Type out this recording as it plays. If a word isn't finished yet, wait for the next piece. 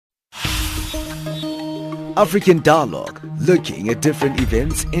African Dialogue, looking at different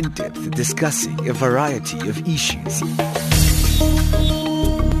events in depth, discussing a variety of issues.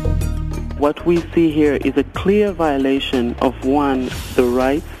 What we see here is a clear violation of, one, the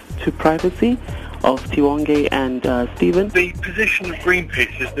rights to privacy of Tiwonge and Stephen. The position of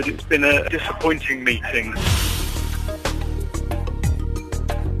Greenpeace is that it's been a disappointing meeting.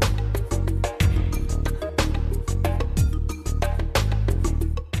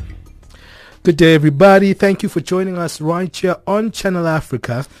 Good day, everybody. Thank you for joining us right here on Channel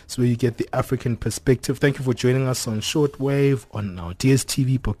Africa. It's where you get the African perspective. Thank you for joining us on shortwave, on our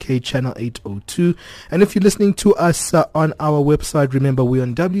DSTV Bouquet channel 802. And if you're listening to us on our website, remember we're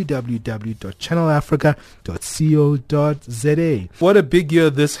on www.channelafrica.co.za. What a big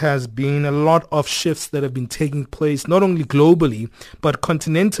year this has been. A lot of shifts that have been taking place, not only globally, but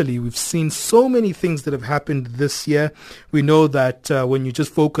continentally. We've seen so many things that have happened this year. We know that when you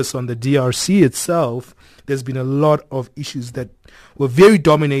just focus on the DRC itself, there's been a lot of issues that were very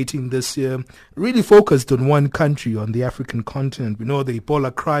dominating this year, really focused on one country, on the African continent. We know the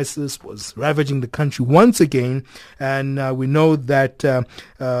Ebola crisis was ravaging the country once again, and we know that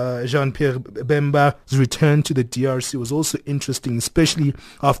Jean-Pierre Bemba's return to the DRC was also interesting, especially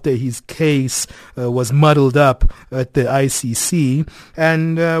after his case was muddled up at the ICC.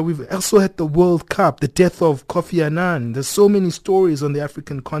 And we've also had the World Cup, the death of Kofi Annan. There's so many stories on the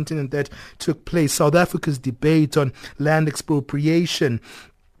African continent that took place. South Africa's debate on land expropriation.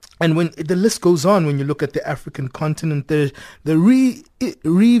 And when the list goes on, when you look at the African continent, the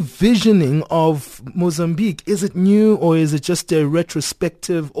revisioning of Mozambique. Is it new, or is it just a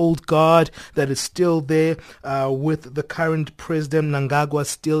retrospective old guard that is still there with the current president Mnangagwa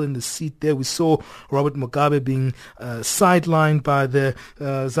still in the seat there? We saw Robert Mugabe being sidelined by the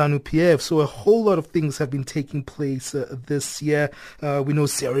ZANU-PF. So a whole lot of things have been taking place this year. We know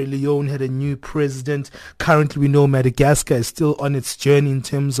Sierra Leone had a new president. Currently, we know Madagascar is still on its journey in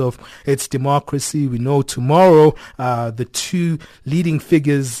terms of its democracy. We know tomorrow the two leading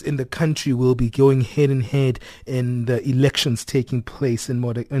figures in the country will be going head and head in the elections taking place in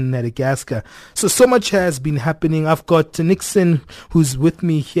Madagascar. So much has been happening. I've got Nixon, who's with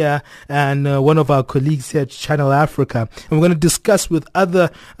me here, and one of our colleagues here at Channel Africa. And we're going to discuss with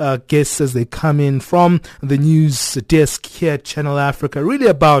other guests as they come in from the news desk here at Channel Africa, really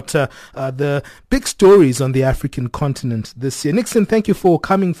about the big stories on the African continent this year. Nixon, thank you for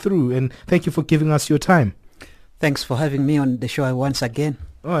coming through, and thank you for giving us your time. Thanks for having me on the show once again.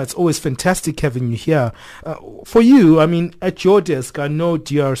 Oh, it's always fantastic having you here. For you, I mean, at your desk, I know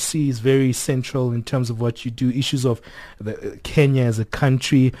DRC is very central in terms of what you do. Issues of Kenya as a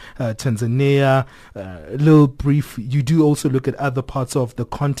country, Tanzania, a little brief. You do also look at other parts of the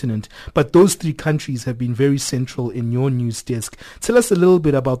continent. But those three countries have been very central in your news desk. Tell us a little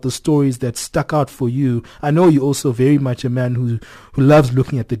bit about the stories that stuck out for you. I know you're also very much a man who loves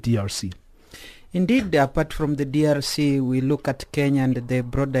looking at the DRC. Indeed, apart from the DRC, we look at Kenya and the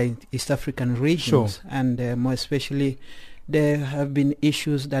broader East African regions. Sure. And more especially, there have been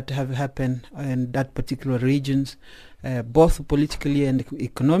issues that have happened in that particular regions, both politically and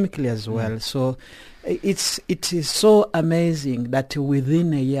economically as well. So it is so amazing that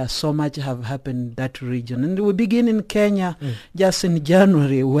within a year, so much have happened in that region. And we begin in Kenya just in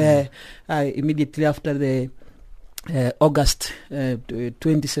January, where immediately after the August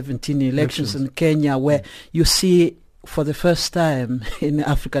 2017 elections in Kenya, where you see for the first time in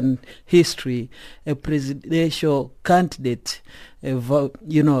African history a presidential candidate,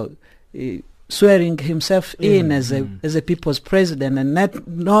 swearing himself in as a people's president, and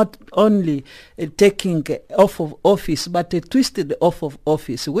not only taking off of office, but twisted off of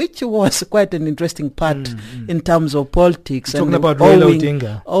office, which was quite an interesting part in terms of politics. Talking about Raila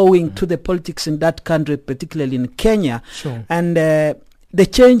Odinga. Owing to the politics in that country, particularly in Kenya. Sure. And the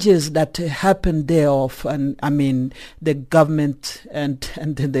changes that happened thereof, and I mean the government and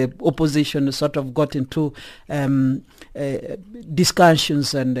the opposition sort of got into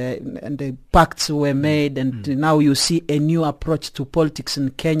discussions, and the pacts were made, and now you see a new approach to politics in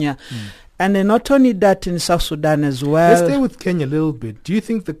Kenya. And not only that, in South Sudan as well. Let's stay with Kenya a little bit. Do you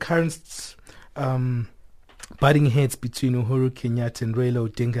think the current butting heads between Uhuru Kenyatta and Raila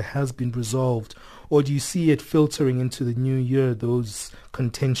Odinga has been resolved, or do you see it filtering into the new year, those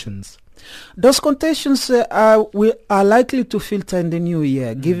contentions? Those contentions are likely to filter in the new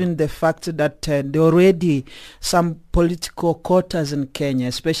year, given the fact that there are already some political quarters in Kenya,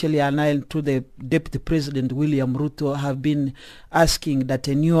 especially aligned to the Deputy President William Ruto, have been asking that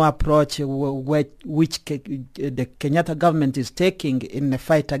a new approach which the Kenyatta government is taking in the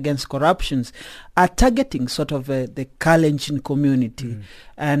fight against corruptions are targeting sort of the Kalenjin community,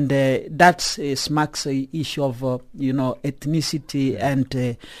 and that smacks the issue of ethnicity and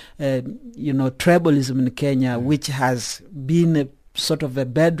tribalism in Kenya, which has been sort of a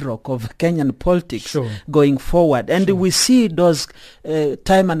bedrock of Kenyan politics going forward. And we see those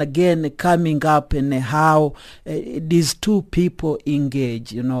time and again coming up in how these two people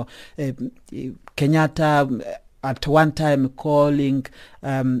engage. Kenyatta at one time calling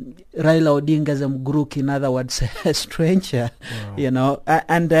Raila Odinga as a mgruk, in other words, a stranger,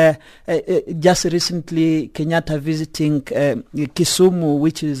 and just recently Kenyatta visiting Kisumu,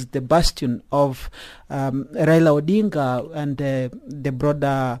 which is the bastion of Raila Odinga and the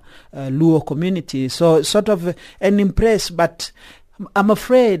broader Luo community. So sort of an impress, but I'm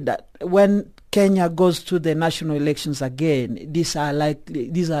afraid that when Kenya goes to the national elections again, these are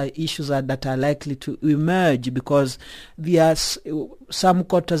issues that are likely to emerge, because there are some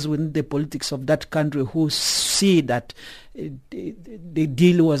quarters within the politics of that country who see that the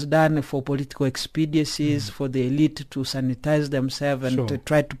deal was done for political expediencies, for the elite to sanitize themselves and to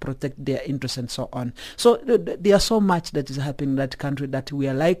try to protect their interests and so on. So there's so much that is happening in that country that we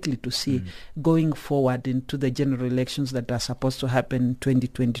are likely to see going forward into the general elections that are supposed to happen in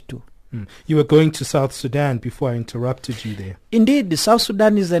 2022. You were going to South Sudan before I interrupted you there. Indeed, South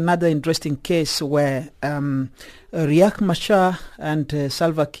Sudan is another interesting case where Riek Machar and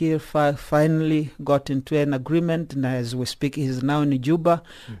Salva Kiir finally got into an agreement, and as we speak, he is now in Juba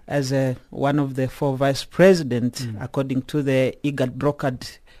as one of the 4 vice presidents, according to the IGAD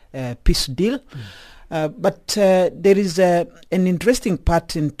brokered peace deal. But there is an interesting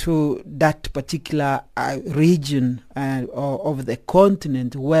pattern to that particular region of the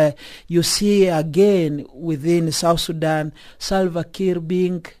continent, where you see again within South Sudan, Salva Kiir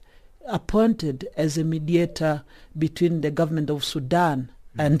being appointed as a mediator between the government of Sudan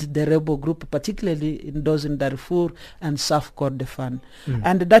and the rebel group, particularly in those in Darfur and South Kordofan.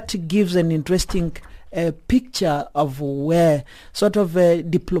 And that gives an interesting picture of where sort of a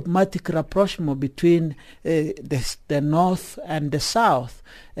diplomatic rapprochement between the north and the south,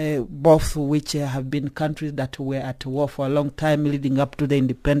 both which have been countries that were at war for a long time leading up to the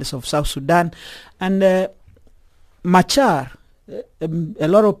independence of South Sudan. And Machar, a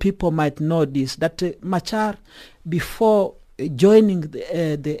lot of people might know this, that Machar, before joining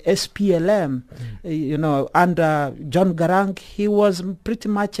the SPLM, under John Garang, he was pretty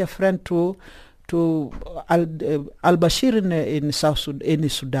much a friend to al-Bashir in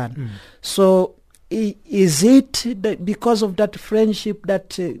Sudan. So is it that because of that friendship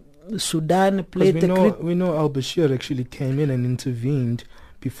that Sudan played we know al-Bashir actually came in and intervened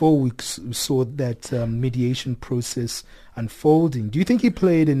before we saw that mediation process unfolding. Do you think he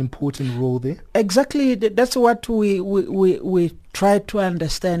played an important role there? Exactly. That's what we try to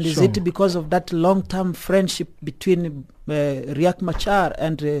understand. Is it because of that long-term friendship between Riek Machar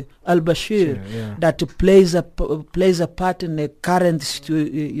and al-Bashir that plays a part in the current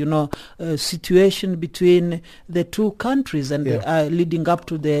situation between the two countries and leading up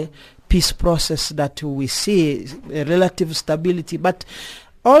to the peace process that we see, relative stability. But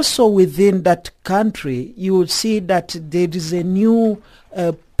also within that country, you will see that there is a new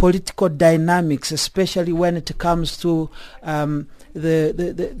political dynamics, especially when it comes to the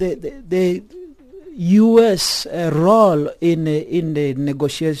U.S. role in the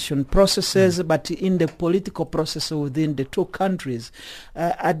negotiation processes, but in the political process within the two countries.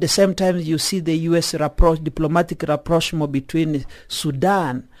 At the same time, you see the U.S. diplomatic rapprochement between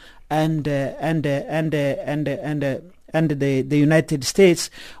Sudan and the United States,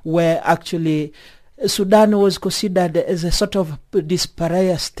 where actually Sudan was considered as a sort of this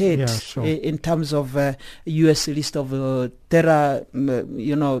pariah state in terms of U.S. list of terror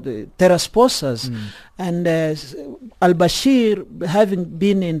sponsors. And al-Bashir, having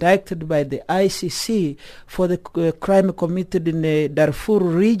been indicted by the ICC for the crime committed in the Darfur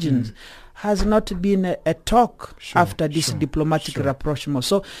regions, has not been a talk after this diplomatic rapprochement.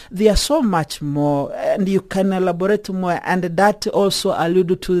 So there are so much more, and you can elaborate more, and that also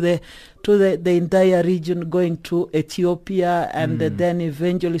alluded to the entire region, going to Ethiopia and then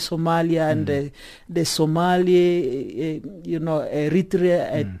eventually Somalia and the Somali,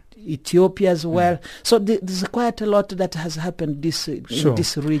 Eritrea, Ethiopia as well. So there's quite a lot that has happened in this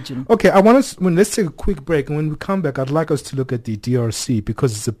region. Okay, let's take a quick break, and when we come back, I'd like us to look at the DRC,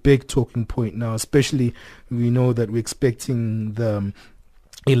 because it's a big talking point now, especially we know that we're expecting the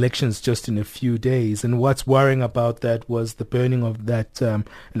elections just in a few days. And what's worrying about that was the burning of that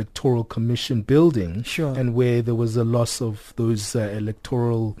electoral commission building, and where there was a loss of those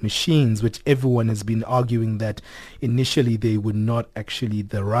electoral machines, which everyone has been arguing that initially they were not actually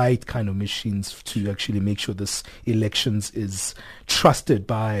the right kind of machines to actually make sure this elections is trusted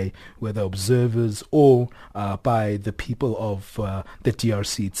by whether observers or by the people of the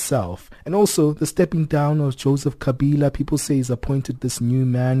DRC itself. And also the stepping down of Joseph Kabila. People say he's appointed this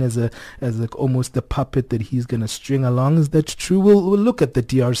new man as like almost the puppet that he's going to string along. Is that true? We'll look at the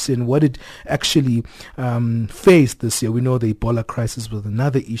DRC and what it actually faced this year. We know the Ebola crisis was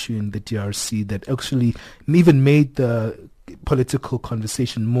another issue in the DRC that actually even made the political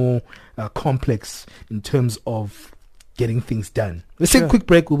conversation more complex in terms of getting things done. Let's take a quick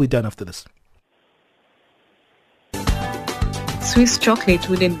break. We'll be done after this. Swiss chocolate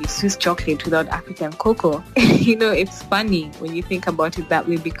wouldn't be Swiss chocolate without African cocoa. It's funny when you think about it that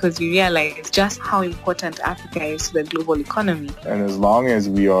way, because you realize just how important Africa is to the global economy. And as long as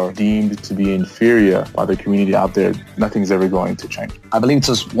we are deemed to be inferior by the community out there, nothing's ever going to change. I believe it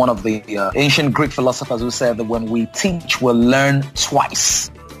was one of the ancient Greek philosophers who said that when we teach, we'll learn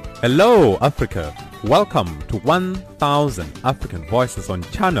twice. Hello, Africa. Welcome to 1000 African Voices on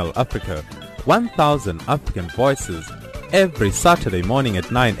Channel Africa. 1000 African Voices every Saturday morning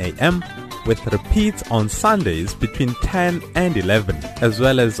at 9 a.m. with repeats on Sundays between 10 and 11, as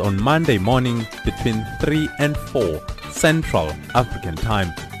well as on Monday morning between 3 and 4 Central African Time.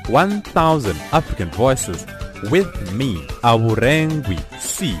 1000 African Voices with me, Aburengwi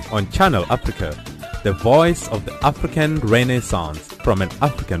C, on Channel Africa, the voice of the African Renaissance from an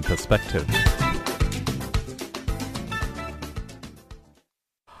African perspective.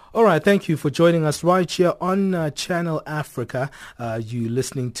 All right, thank you for joining us right here on Channel Africa. You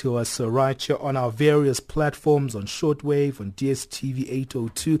listening to us right here on our various platforms, on shortwave, on DSTV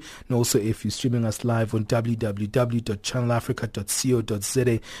 802, and also if you're streaming us live on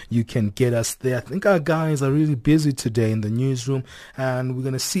www.channelafrica.co.za, you can get us there. I think our guys are really busy today in the newsroom, and we're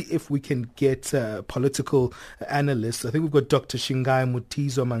going to see if we can get political analysts. I think we've got Dr. Shingai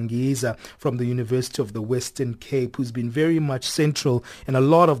Mutizwa Mangiza from the University of the Western Cape, who's been very much central in a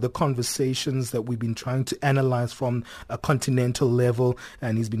lot of the conversations that we've been trying to analyze from a continental level,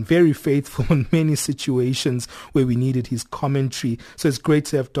 and he's been very faithful in many situations where we needed his commentary. So it's great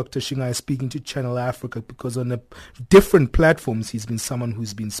to have Dr. Shingai speaking to Channel Africa, because on different platforms he's been someone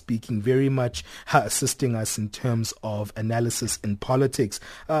who's been speaking very much, assisting us in terms of analysis in politics.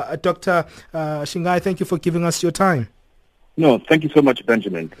 Dr. Shingai, thank you for giving us your time. No, thank you so much,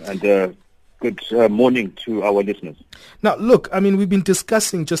 Benjamin, and good morning to our listeners. Now, look, I mean, we've been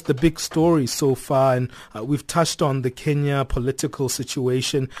discussing just the big stories so far, and we've touched on the Kenya political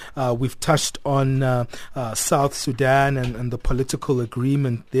situation. We've touched on South Sudan and the political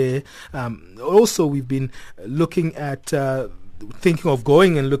agreement there. Also, we've been looking at thinking of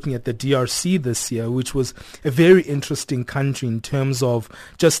going and looking at the DRC this year, which was a very interesting country in terms of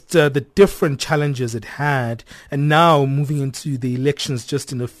just the different challenges it had. And now moving into the elections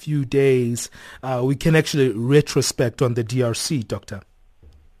just in a few days, we can actually retrospect on the DRC, Doctor.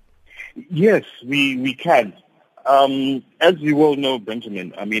 Yes, we can. As you all know,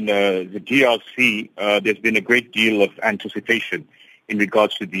 Benjamin, I mean, the DRC, there's been a great deal of anticipation in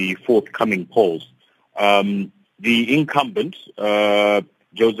regards to the forthcoming polls. The incumbent,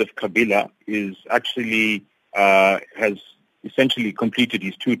 Joseph Kabila, is actually has essentially completed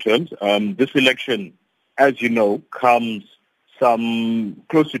his 2 terms. This election, as you know, comes some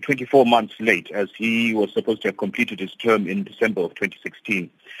close to 24 months late, as he was supposed to have completed his term in December of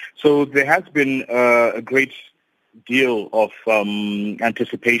 2016. So there has been a great deal of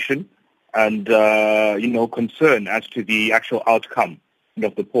anticipation and concern as to the actual outcome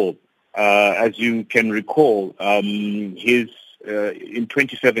of the poll. As you can recall, in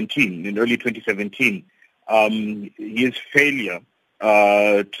 2017, in early 2017, his failure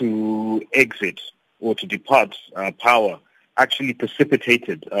to exit or to depart power actually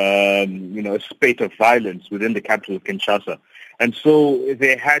precipitated, a spate of violence within the capital of Kinshasa. And so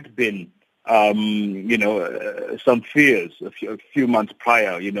there had been, some fears a few months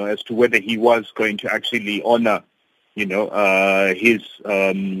prior, as to whether he was going to actually honor his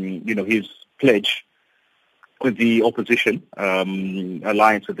pledge with the opposition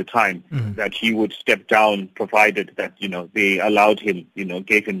alliance at the time, that he would step down provided that, they allowed him,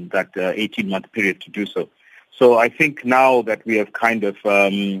 gave him that 18-month period to do so. So I think now that we have kind of,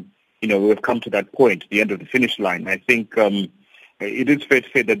 we've come to that point, the end of the finish line, I think it is fair to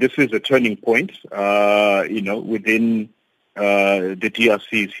say that this is a turning point, within the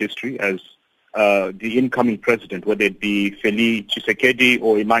DRC's history, as the incoming president, whether it be Feli Tshisekedi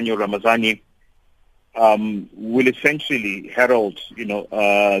or Emmanuel Ramazani, will essentially herald,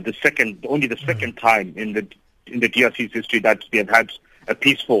 the second time in the DRC's history that they have had a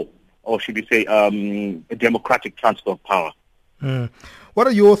peaceful, or should we say, a democratic transfer of power. What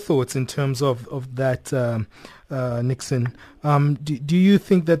are your thoughts in terms of that, Nixon? Do you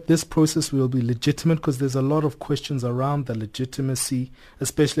think that this process will be legitimate? Because there's a lot of questions around the legitimacy,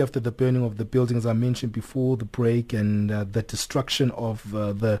 especially after the burning of the buildings I mentioned before the break and the destruction of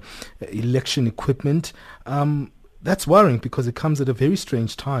the election equipment. That's worrying because it comes at a very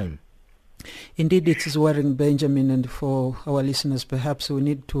strange time. Indeed, it is worrying, Benjamin, and for our listeners, perhaps we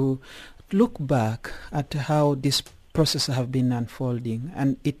need to look back at how this process have been unfolding,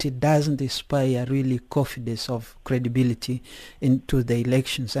 and it doesn't inspire really confidence of credibility into the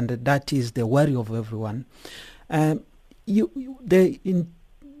elections, and that is the worry of everyone. The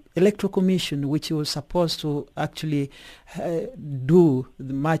Electoral Commission, which was supposed to actually do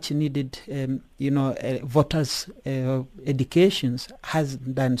the much needed, voters' educations,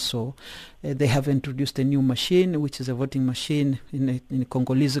 hasn't done so. They have introduced a new machine, which is a voting machine in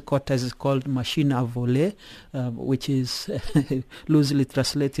Congolese quarters is called machine à voler, which is loosely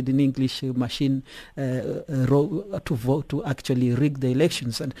translated in English, machine to actually rig the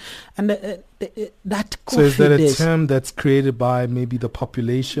elections, and that confidence. So is that a term that's created by maybe the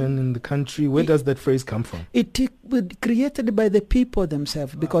population in the country? Where does that phrase come from? It was created by the people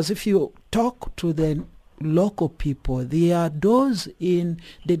themselves, because if you talk to the local people, there are those in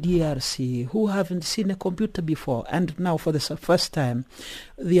the DRC who haven't seen a computer before, and now for the first time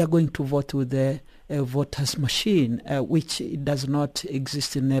they are going to vote with the voters machine, which does not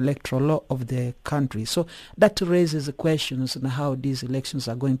exist in the electoral law of the country. So that raises questions on how these elections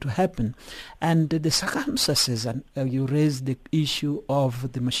are going to happen, and the circumstances. And you raised the issue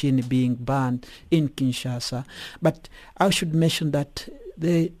of the machine being banned in Kinshasa, but I should mention that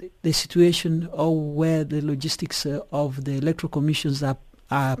the situation where the logistics of the electoral commissions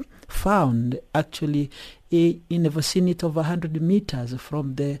are found actually in the vicinity of 100 meters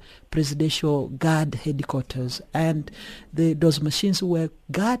from the presidential guard headquarters, and those machines were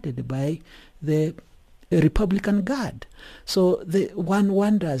guarded by the Republican Guard. So one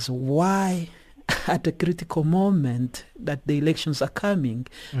wonders why at a critical moment that the elections are coming,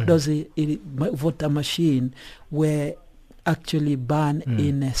 does a voter machine were actually banned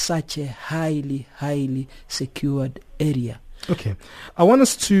in such a highly secured area. Okay. I want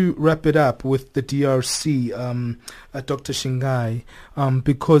us to wrap it up with the DRC, Dr. Shingai,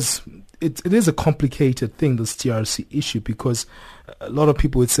 because it is a complicated thing, this DRC issue, because a lot of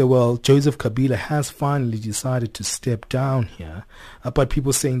people would say, well, Joseph Kabila has finally decided to step down here, but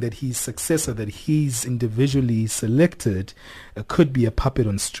people saying that his successor, that he's individually selected, could be a puppet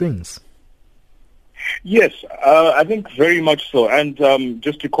on strings. Yes, I think very much so. And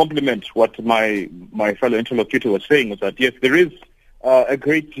just to complement what my fellow interlocutor was saying, was that yes, there is a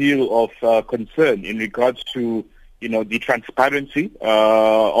great deal of concern in regards to the transparency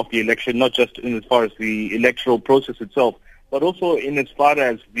of the election, not just in as far as the electoral process itself, but also in as far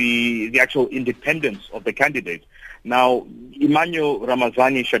as the actual independence of the candidate. Now, Emmanuel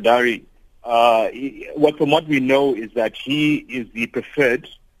Ramazani Shadari, from what we know is that he is the preferred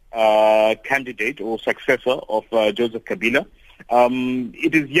candidate or successor of Joseph Kabila.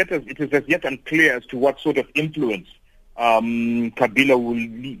 It is as yet unclear as to what sort of influence Kabila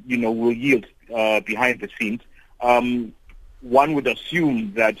will yield behind the scenes. One would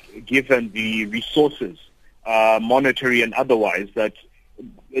assume that given the resources, monetary and otherwise, that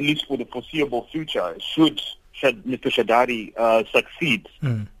at least for the foreseeable future, should Mr. Shadari succeed,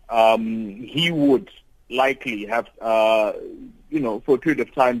 he would likely have for a period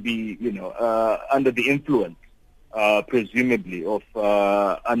of time be, under the influence, presumably, of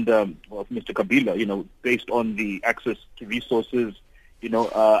Mr. Kabila, based on the access to resources,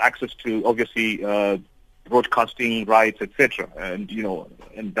 access to, obviously, broadcasting rights, etc., and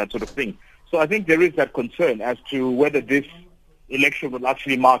that sort of thing. So I think there is that concern as to whether this election will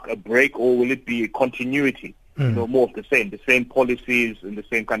actually mark a break, or will it be a continuity, more of the same policies and the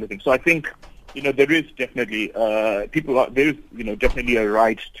same kind of thing. So I think there is definitely definitely a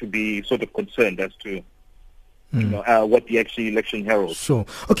right to be sort of concerned as to what the actual election heralds. Sure.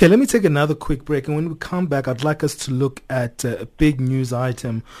 Okay, let me take another quick break, and when we come back, I'd like us to look at a big news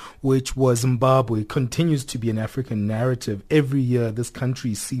item, which was Zimbabwe. Continues to be an African narrative. Every year, this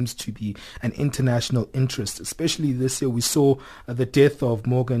country seems to be an international interest, especially this year. We saw the death of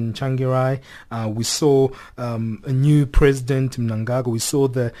Morgan Tsvangirai. We saw a new president, Mnangagwa. We saw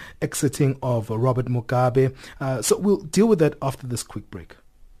the exiting of Robert Mugabe. So we'll deal with that after this quick break.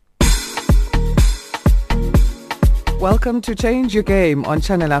 Welcome to Change Your Game on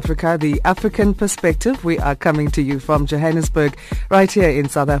Channel Africa, the African perspective. We are coming to you from Johannesburg, right here in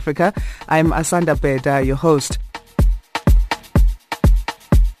South Africa. I'm Asanda Beda, your host.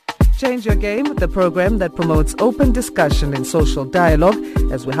 Change Your Game, the program that promotes open discussion and social dialogue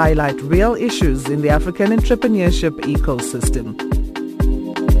as we highlight real issues in the African entrepreneurship ecosystem.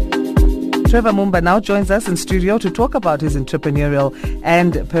 Trevor Mumba now joins us in studio to talk about his entrepreneurial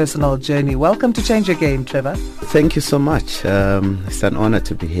and personal journey. Welcome to Change Your Game, Trevor. Thank you so much. It's an honor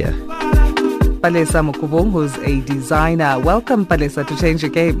to be here. Palesa Mukubong, who's a designer. Welcome, Palesa, to Change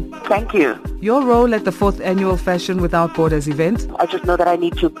Your Game. Thank you. Your role at the 4th Annual Fashion Without Borders event? I just know that I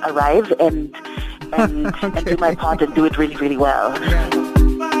need to arrive and and do my part and do it really, really well. Yeah.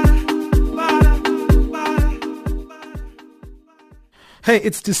 Hey,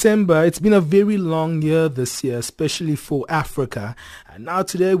 it's December. It's been a very long year this year, especially for Africa. And now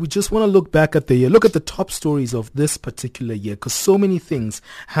today we just want to look back at the year, look at the top stories of this particular year, because so many things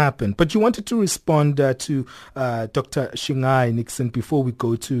happened. But you wanted to respond to Dr. Shingai Nixon before we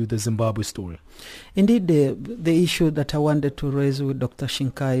go to the Zimbabwe story. Indeed, the issue that I wanted to raise with Dr.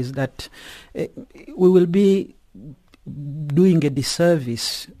 Shingai is that we will be doing a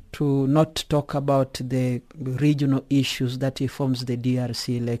disservice to not talk about the regional issues that informs the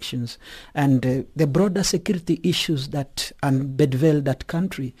DRC elections and the broader security issues that bedevil that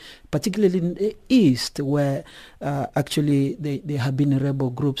country, particularly in the east, where actually there have been rebel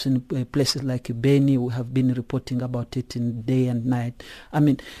groups in places like Beni. We have been reporting about it in day and night. I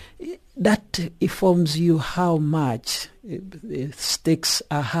mean, that informs you how much stakes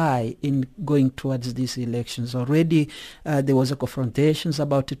are high in going towards these elections. Already there was a confrontations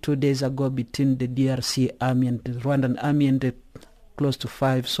about 2 days ago between the DRC army and the Rwandan army, and close to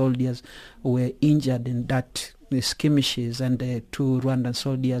 5 soldiers were injured in that skirmishes, and 2 Rwandan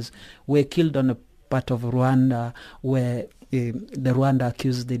soldiers were killed on a part of Rwanda where the Rwanda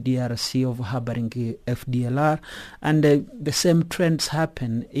accused the DRC of harboring FDLR, and the same trends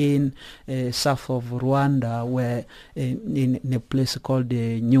happen in south of Rwanda, where in a place called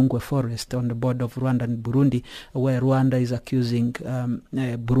the Nyungwe Forest on the border of Rwanda and Burundi, where Rwanda is accusing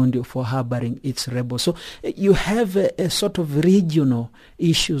Burundi for harboring its rebels. So you have a sort of regional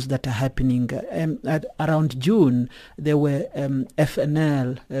issues that are happening. Around June, there were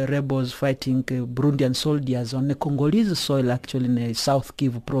FNL rebels fighting Burundian soldiers on the Congolese soil, actually in a South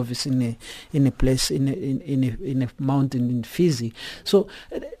Kivu province, in a place in a mountain in Fizi. So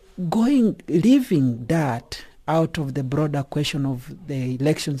leaving that out of the broader question of the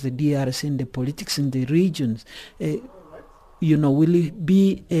elections, the DRC, and the politics in the regions, will it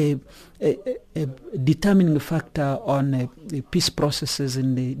be a determining factor on peace processes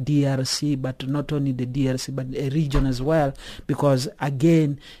in the DRC, but not only the DRC, but a region as well? Because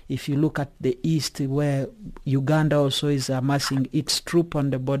again, if you look at the east, where Uganda also is amassing its troop on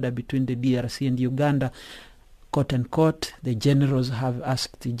the border between the DRC and Uganda, quote unquote, the generals have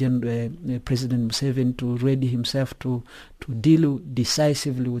asked President Museveni to ready himself to deal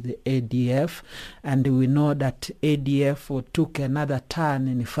decisively with the ADF, and we know that ADF took another turn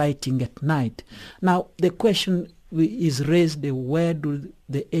in fighting at night. Now the question is raised, where do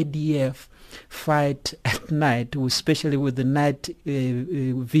the ADF fight at night, especially with the night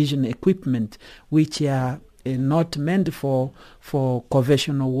vision equipment, which are not meant for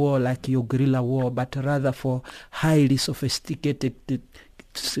conventional war like your guerrilla war, but rather for highly sophisticated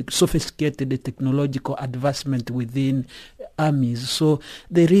technological advancement within armies. So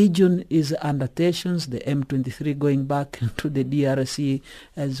the region is under tensions, the M23 going back to the DRC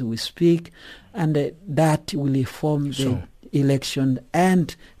as we speak, and that will inform the election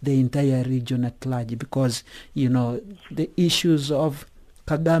and the entire region at large, because the issues of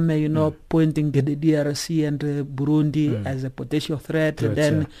Kagame, pointing to the DRC and Burundi as a potential threat.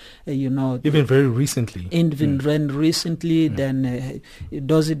 Then, even very recently. Then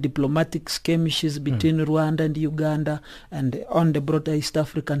those diplomatic skirmishes between Rwanda and Uganda, and on the broader East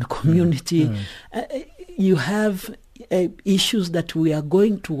African community. You have issues that we are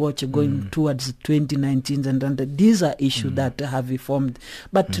going to watch going towards 2019, and these are issues that have informed,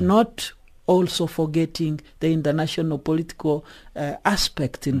 but not also forgetting the international political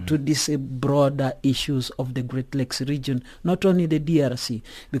aspect into these broader issues of the Great Lakes region, not only the DRC,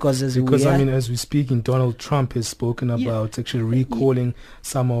 because as we speak, Donald Trump has spoken about actually recalling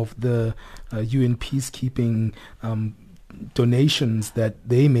some of the UN peacekeeping donations that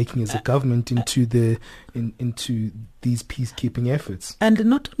they're making as a government into these peacekeeping efforts. And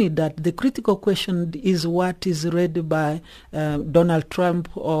not only that, the critical question is what is read by Donald Trump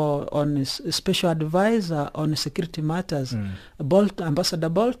or on a special advisor on security matters, Ambassador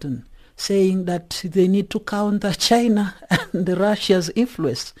Bolton, saying that they need to counter China and Russia's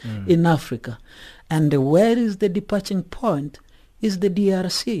influence in Africa. And where is the departing point is the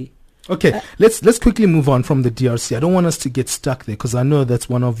DRC. Okay, let's quickly move on from the DRC. I don't want us to get stuck there because I know that's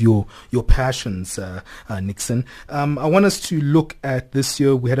one of your passions, Nixon. I want us to look at this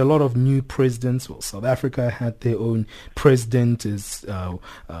year. We had a lot of new presidents. Well, South Africa had their own president.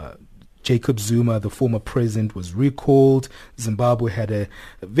 Jacob Zuma, the former president, was recalled. Zimbabwe had a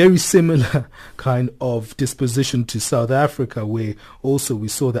very similar kind of disposition to South Africa, where also we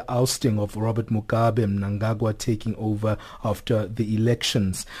saw the ousting of Robert Mugabe and Mnangagwa taking over after the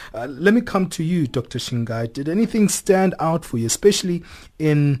elections. Let me come to you, Dr. Shingai. Did anything stand out for you, especially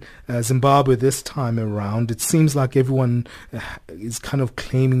in Zimbabwe this time around? It seems like everyone is kind of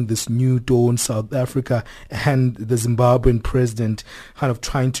claiming this new dawn, South Africa and the Zimbabwean president kind of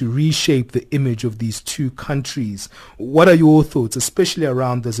trying to reshape the image of these two countries. What are your thoughts, especially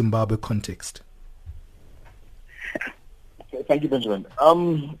around the Zimbabwe context? Thank you, Benjamin.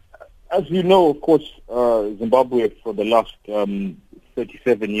 As you know, of course, Zimbabwe for the last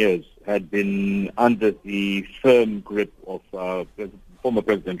 37 years had been under the firm grip of former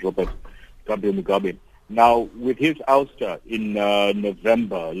President Robert Mugabe. Now, with his ouster in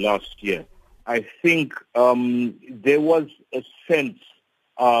November last year, I think there was a sense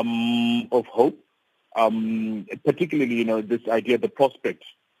of hope, particularly, this idea, the prospect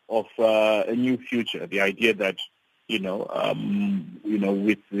of a new future, the idea that, with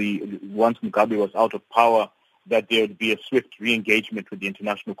once Mugabe was out of power, that there would be a swift re-engagement with the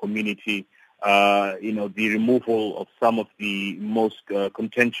international community, the removal of some of the most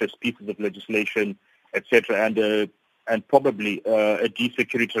contentious pieces of legislation, etc., and probably a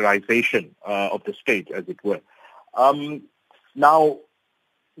desecuritarization of the state, as it were. Now,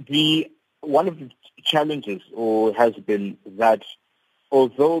 one of the challenges has been that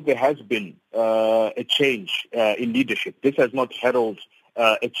although there has been a change in leadership, this has not heralded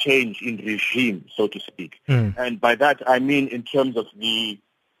a change in regime, so to speak. And by that I mean in terms of the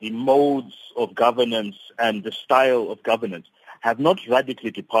modes of governance and the style of governance have not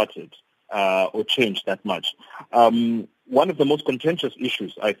radically departed or changed that much. One of the most contentious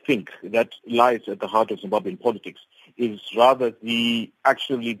issues, I think, that lies at the heart of Zimbabwean politics is rather the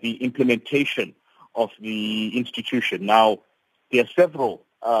implementation of the institution. Now, there are several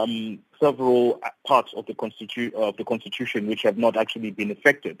parts of the constitution which have not actually been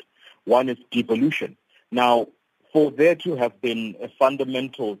affected. One is devolution. Now, for there to have been a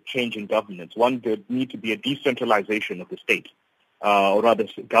fundamental change in governance, there need to be a decentralization of the state, or rather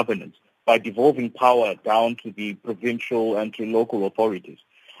governance, by devolving power down to the provincial and to local authorities.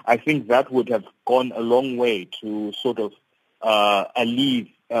 I think that would have gone a long way to sort of relieve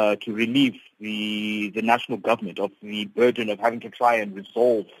the national government of the burden of having to try and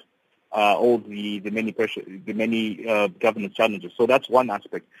resolve all the many governance challenges. So that's one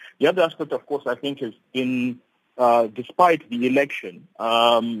aspect. The other aspect, of course, I think has been despite the election,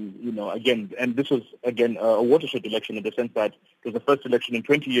 again, and this was again a watershed election in the sense that it was the first election in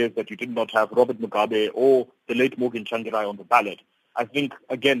 20 years that you did not have Robert Mugabe or the late Morgan Tsvangirai on the ballot. I think,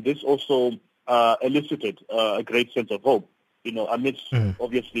 again, this also elicited a great sense of hope, amidst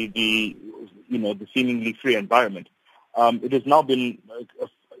obviously the seemingly free environment. It has now been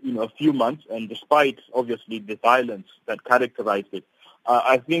a few months, and despite obviously the violence that characterized it,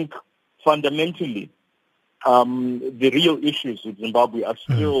 I think fundamentally the real issues with Zimbabwe are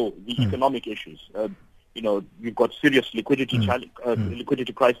still the economic issues. You've got serious liquidity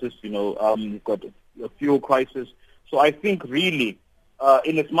crisis. You've got a fuel crisis. So I think really,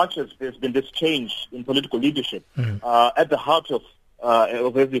 in as much as there's been this change in political leadership, at the heart of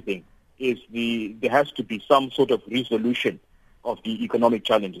everything is there has to be some sort of resolution of the economic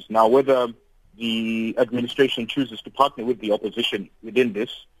challenges. Now, whether the administration chooses to partner with the opposition within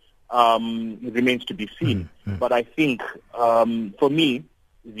this remains to be seen. But I think, for me,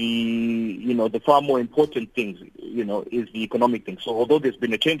 the far more important things, is the economic thing. So although there's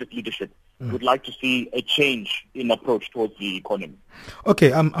been a change of leadership, would like to see a change in approach towards the economy.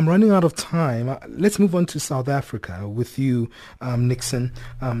 Okay, I'm running out of time. Let's move on to South Africa with you, Nixon.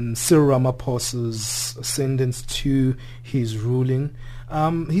 Cyril Ramaphosa's ascendance to his ruling.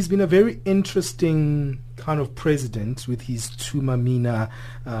 He's been a very interesting kind of president with his Tumamina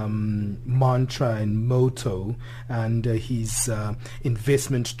mantra and motto, and his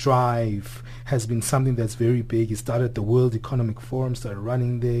investment drive has been something that's very big. He started the World Economic Forum, started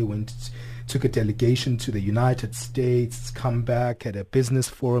running there, went took a delegation to the United States, come back at a business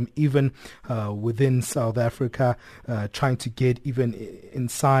forum, even within South Africa, trying to get even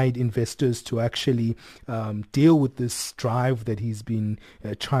inside investors to actually deal with this drive that he's been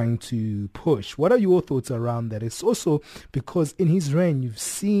trying to push. What are your thoughts around that? It's also because in his reign, you've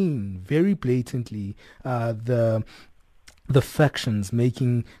seen very blatantly the factions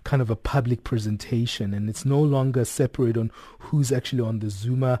making kind of a public presentation, and it's no longer separate on who's actually on the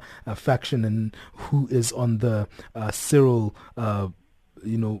Zuma faction and who is on the Cyril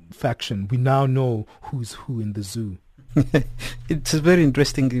faction. We now know who's who in the zoo. It's very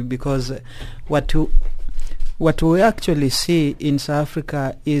interesting because what we actually see in South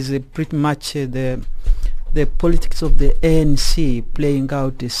Africa is pretty much the politics of the ANC playing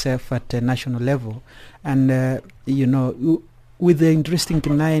out itself at a national level. And, with the interesting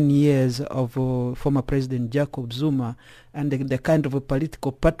 9 years of former President Jacob Zuma and the kind of a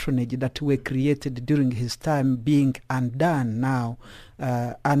political patronage that were created during his time being undone now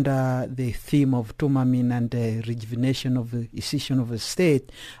under the theme of Tumamin and the rejuvenation of the decision of the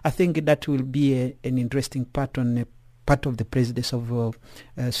state, I think that will be an interesting part of the presidency of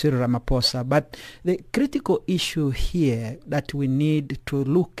Cyril Ramaphosa. But the critical issue here that we need to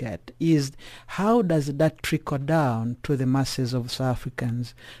look at is how does that trickle down to the masses of South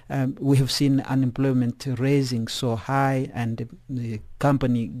Africans? We have seen unemployment rising so high and the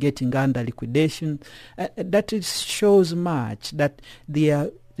company getting under liquidation. That shows much that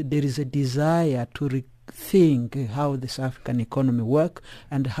there is a desire to think how the South African economy work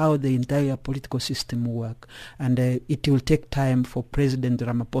and how the entire political system work, and it will take time for President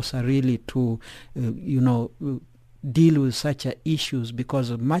Ramaphosa really to deal with such issues,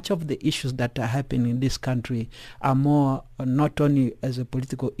 because much of the issues that are happening in this country are more not only as a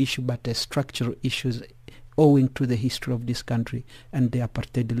political issue but as structural issues owing to the history of this country and the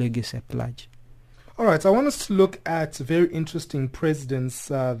apartheid legacy at large. All right, I want us to look at very interesting presidents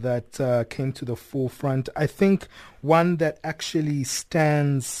that came to the forefront. I think one that actually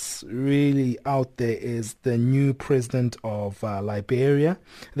stands really out there is the new president of Liberia.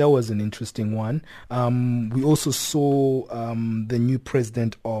 That was an interesting one. We also saw the new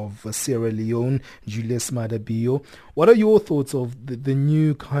president of Sierra Leone, Julius Maada Bio. What are your thoughts of the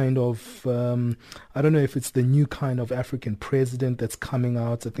new kind of, I don't know if it's the new kind of African president that's coming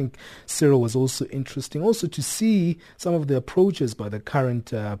out. I think Cyril was also interesting. Also to see some of the approaches by the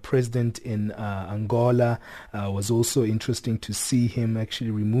current president in Angola was also interesting to see him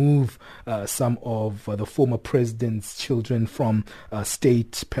actually remove some of the former president's children from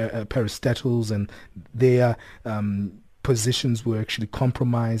state parastatals, and their positions were actually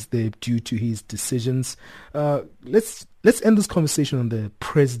compromised there due to his decisions. Let's end this conversation on the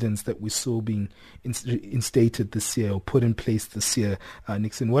presidents that we saw being instated this year or put in place this year.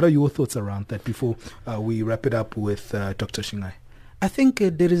 Nixon, what are your thoughts around that before we wrap it up with Dr. Shingai? I think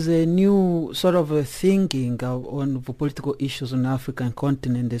there is a new sort of thinking on political issues on the African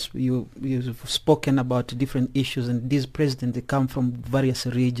continent. You've spoken about different issues, and these presidents, they come from various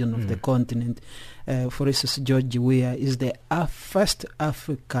regions of the continent. For instance, George Weah is the first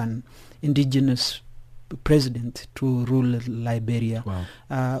African indigenous president to rule Liberia.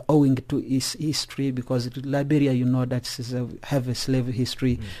 Wow. Owing to its history, because Liberia, that have a slave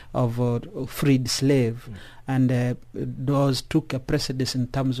history of freed slave, and those took a precedence in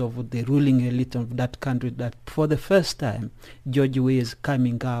terms of the ruling elite of that country, that for the first time George Weah is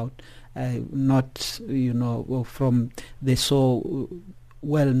coming out not from the so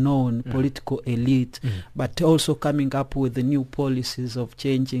well-known political elite, but also coming up with the new policies of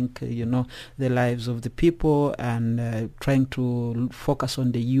changing, the lives of the people, and trying to focus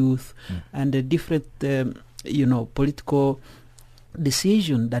on the youth and the different, political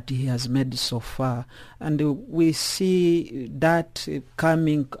decision that he has made so far. And we see that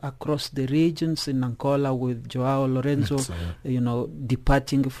coming across the regions in Angola with Joao Lorenzo,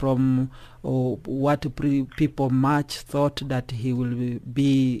 departing from what people much thought that he will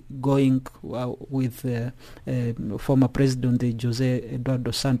be going with former President Jose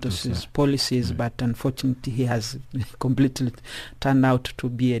Eduardo Santos' policies, but unfortunately he has completely turned out to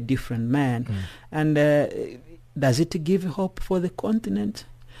be a different man. And does it give hope for the continent?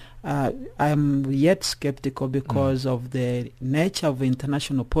 I'm yet skeptical because of the nature of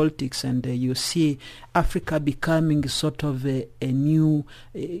international politics, and you see Africa becoming sort of a new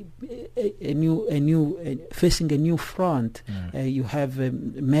facing a new front. You have a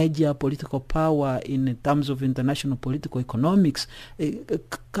major political power in terms of international political economics,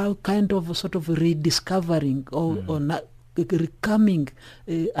 kind of sort of rediscovering or coming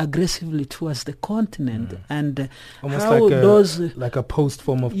aggressively towards the continent, and almost how like a post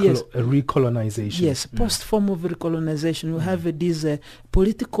form of recolonization. Yes, post form of recolonization. You have these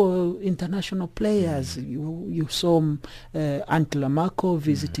political international players. You saw Angela Merkel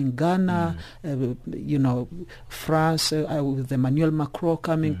visiting Ghana. France with Emmanuel Macron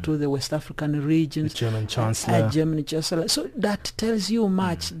coming to the West African regions. The German Chancellor. German Chancellor. So that tells you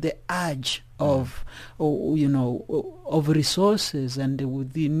much the urge of resources and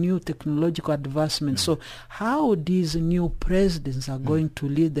with the new technological advancements. So how these new presidents are going to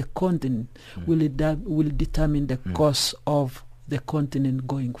lead the continent will determine the course of the continent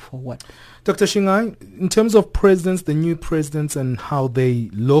going forward. Dr. Shingai, in terms of presidents, the new presidents and how they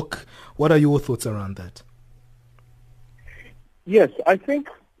look, what are your thoughts around that? Yes, I think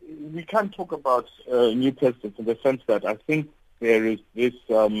we can talk about new presidents in the sense that I think there is this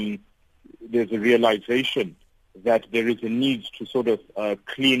there's a realization that there is a need to sort of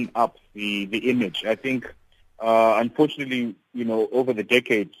clean up the image. I think, unfortunately, over the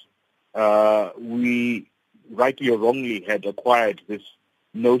decades, we rightly or wrongly had acquired this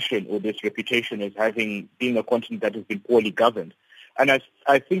notion or this reputation as being a continent that has been poorly governed. And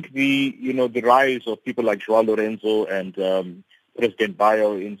I think the rise of people like João Lourenço and President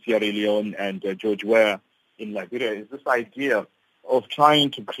Bayo in Sierra Leone and George Weah in Liberia is this idea of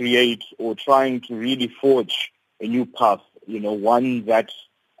trying to create or trying to really forge a new path, one that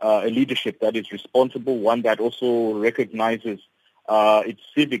a leadership that is responsible, one that also recognizes its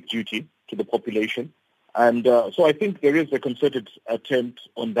civic duty to the population. And so I think there is a concerted attempt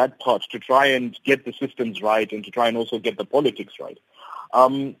on that part to try and get the systems right and to try and also get the politics right.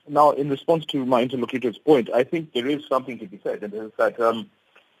 Now, in response to my interlocutor's point, I think there is something to be said, and that is that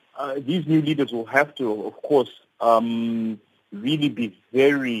these new leaders will have to, of course, really be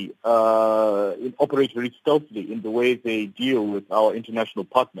very, operate very stealthily in the way they deal with our international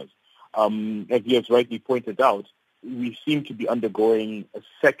partners. As he has rightly pointed out, we seem to be undergoing a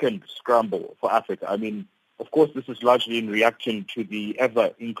second scramble for Africa. I mean, of course, this is largely in reaction to the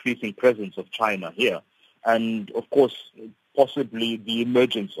ever-increasing presence of China here. And, of course, possibly the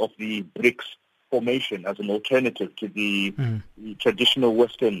emergence of the BRICS formation as an alternative to the traditional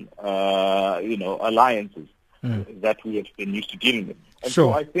Western, alliances that we have been used to dealing with. And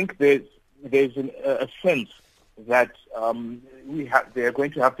so I think there's a sense that they are going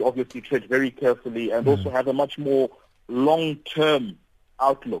to have to obviously tread very carefully and also have a much more long-term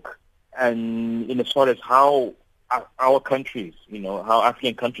outlook, and in as far as how our countries, how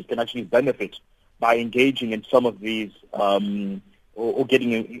African countries can actually benefit by engaging in some of these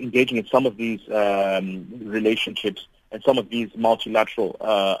engaging in some of these relationships and some of these multilateral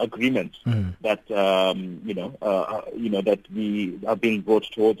agreements that that we are being brought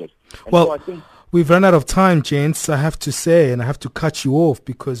towards us. And well, so I think we've run out of time, gents, I have to say, and I have to cut you off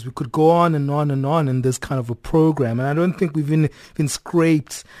because we could go on and on and on in this kind of a program, and I don't think we've even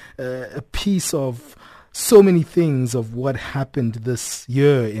scraped a piece of so many things of what happened this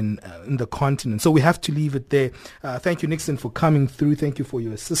year in the continent. So we have to leave it there. Thank you, Nixon, for coming through. Thank you for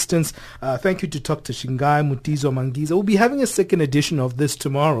your assistance. Thank you to Dr. Shingai Mutizwa Mangiza. We'll be having a second edition of this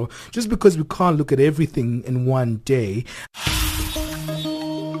tomorrow, just because we can't look at everything in one day.